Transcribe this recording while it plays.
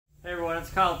It's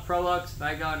Kyle Prolux, and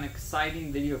I got an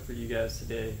exciting video for you guys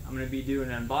today. I'm going to be doing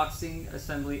an unboxing,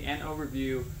 assembly, and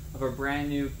overview of a brand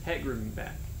new pet grooming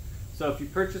vac. So if you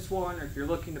purchase one, or if you're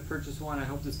looking to purchase one, I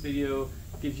hope this video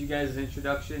gives you guys an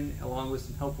introduction along with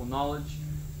some helpful knowledge.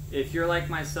 If you're like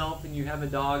myself and you have a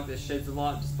dog that sheds a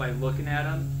lot just by looking at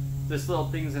them, this little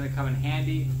thing is going to come in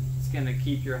handy. It's going to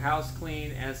keep your house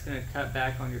clean, and it's going to cut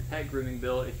back on your pet grooming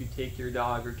bill if you take your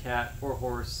dog or cat or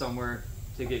horse somewhere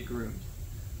to get groomed.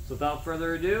 So without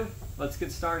further ado, let's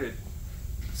get started.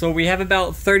 So we have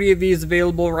about 30 of these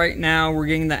available right now. We're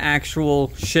getting the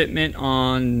actual shipment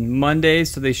on Monday,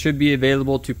 so they should be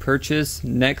available to purchase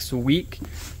next week.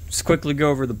 Just quickly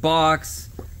go over the box.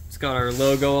 It's got our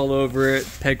logo all over it,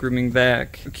 Pet Grooming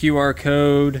Vac, QR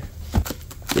code.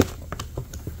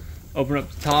 Open up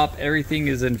the top, everything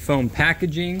is in foam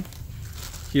packaging.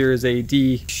 Here is a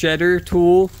de-shedder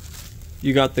tool.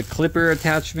 You got the clipper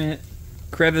attachment,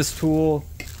 crevice tool,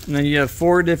 and then you have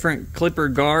 4 different clipper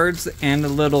guards and a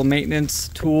little maintenance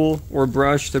tool or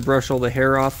brush to brush all the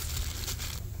hair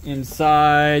off.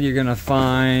 Inside you're gonna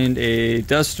find a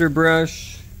duster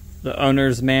brush, the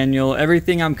owner's manual.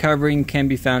 Everything I'm covering can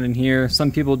be found in here.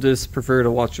 Some people just prefer to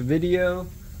watch a video.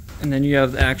 And then you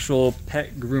have the actual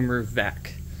pet groomer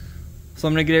vac. So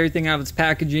I'm gonna get everything out of its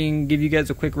packaging, give you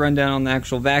guys a quick rundown on the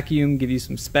actual vacuum, give you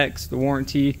some specs, the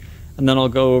warranty, and then I'll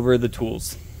go over the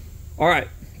tools. Alright,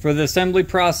 for the assembly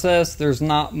process, there's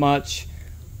not much.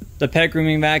 The pet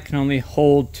grooming vac can only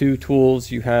hold 2 tools.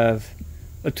 You have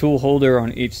a tool holder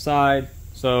on each side.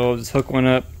 So just hook one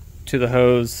up to the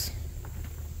hose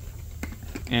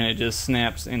and it just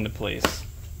snaps into place.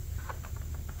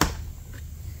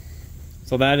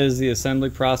 So that is the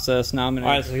assembly process. Now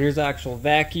Alright, so here's the actual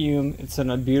vacuum. It's in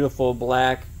a beautiful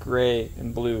black, gray,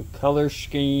 and blue color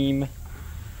scheme.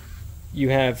 You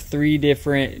have 3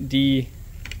 different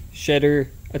de-shedder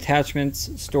attachments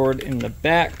stored in the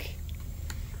back.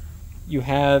 You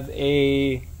have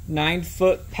a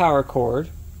 9-foot power cord,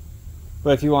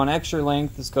 but if you want extra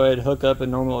length, let's go ahead and hook up a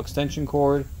normal extension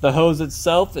cord. The hose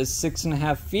itself is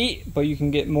 6.5 feet, but you can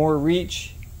get more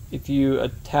reach if you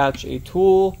attach a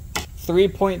tool.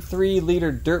 3.3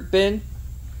 liter dirt bin.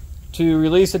 To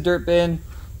release a dirt bin,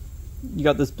 you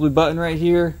got this blue button right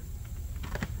here.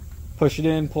 Push it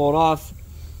in, pull it off.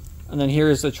 And then here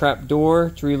is the trap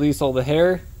door to release all the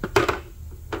hair.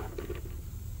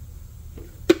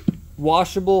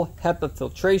 Washable HEPA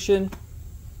filtration.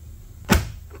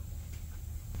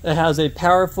 It has a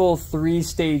powerful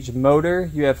 3-stage motor.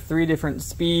 You have 3 different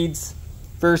speeds.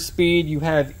 First speed you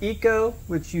have Eco,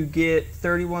 which you get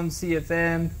 31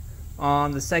 CFM.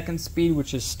 On the second speed,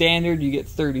 which is standard, you get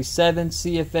 37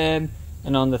 CFM.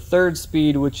 And on the third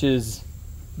speed, which is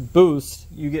Boost,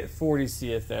 you get 40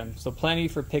 CFM. So plenty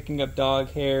for picking up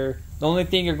dog hair. The only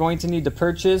thing you're going to need to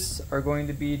purchase are going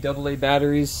to be AA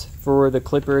batteries for the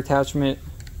clipper attachment.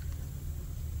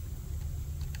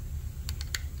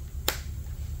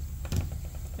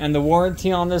 And the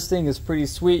warranty on this thing is pretty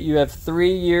sweet. You have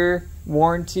 3-year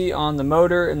warranty on the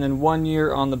motor and then 1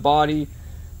 year on the body.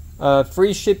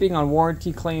 Free shipping on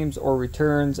warranty claims or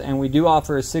returns, and we do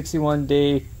offer a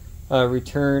 61-day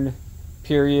return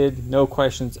period, no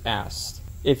questions asked.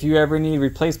 If you ever need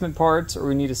replacement parts or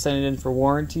we need to send it in for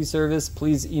warranty service,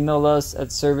 please email us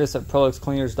at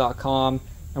service@proluxcleaners.com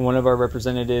and one of our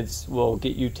representatives will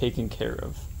get you taken care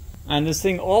of. And this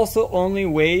thing also only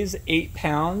weighs 8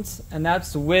 pounds, and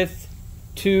that's with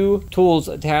 2 tools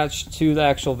attached to the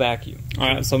actual vacuum.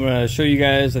 Alright, so I'm going to show you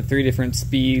guys the 3 different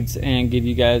speeds and give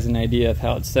you guys an idea of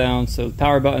how it sounds. So the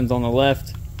power button's on the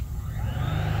left.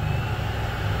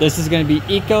 This is going to be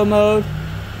Eco mode,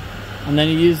 and then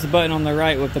you use the button on the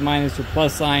right with the minus or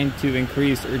plus sign to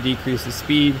increase or decrease the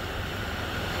speed.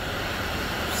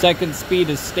 Second speed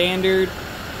is standard.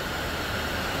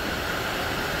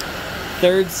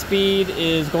 Third speed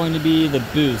is going to be the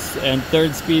Boost, and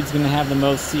third speed is going to have the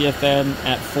most CFM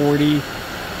at 40.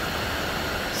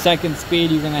 Second speed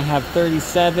you're going to have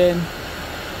 37,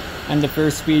 and the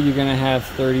first speed you're going to have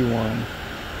 31.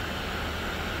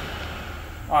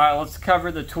 Alright, let's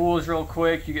cover the tools real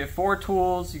quick. You get 4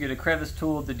 tools. You get a crevice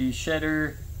tool, the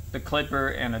de-shedder, the clipper,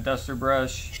 and a duster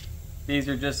brush. These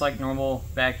are just like normal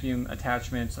vacuum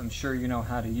attachments. I'm sure you know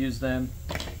how to use them.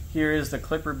 Here is the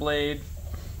clipper blade,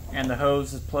 and the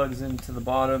hose plugs into the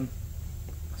bottom.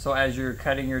 So as you're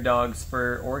cutting your dog's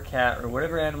fur or cat or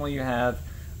whatever animal you have,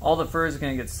 all the fur is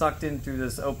going to get sucked in through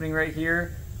this opening right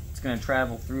here. It's going to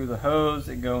travel through the hose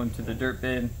and go into the dirt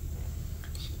bin.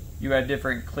 You have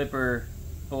different clipper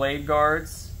blade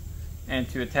guards, and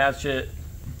to attach it,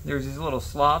 there's these little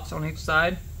slots on each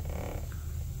side,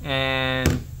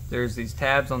 and there's these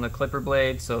tabs on the clipper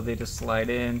blade, so they just slide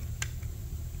in.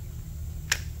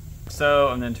 so,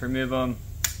 and then to remove them,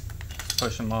 just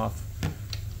push them off.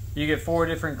 You get 4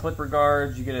 different clipper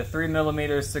guards. You get a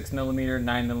 3mm, 6mm,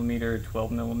 9mm,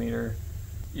 12mm.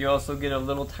 You also get a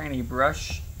little tiny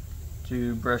brush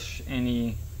to brush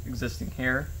any existing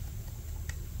hair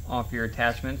off your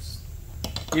attachments.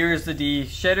 Here's the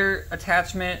de-shedder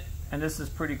attachment, and this is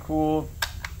pretty cool.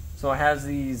 So it has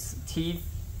these teeth.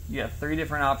 You have 3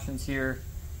 different options here.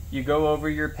 You go over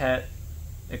your pet,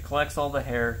 it collects all the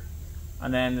hair,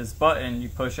 and then this button you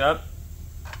push up,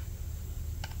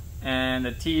 and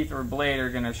the teeth or blade are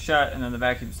going to shut, and then the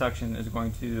vacuum suction is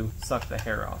going to suck the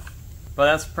hair off. But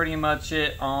that's pretty much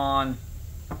it on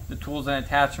the tools and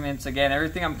attachments. Again,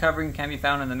 everything I'm covering can be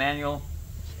found in the manual.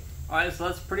 Alright, so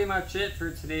that's pretty much it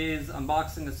for today's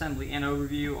unboxing, assembly, and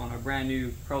overview on a brand new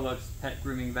Prolux Pet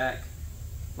Grooming Vac.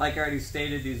 Like I already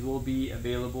stated, these will be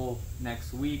available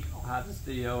next week. I'll have this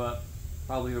video up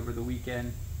probably over the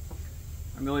weekend.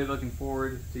 I'm really looking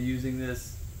forward to using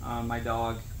this. My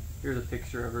dog, here's a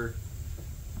picture of her.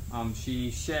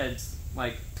 She sheds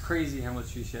like crazy how much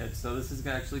she sheds. So this is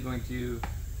actually going to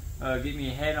get me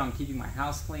ahead on keeping my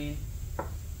house clean.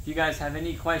 If you guys have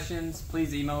any questions,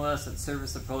 please email us at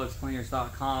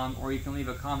service@proluxcleaners.com, or you can leave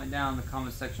a comment down in the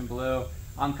comment section below.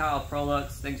 I'm Kyle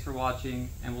Prolux. Thanks for watching,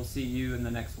 and we'll see you in the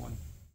next one.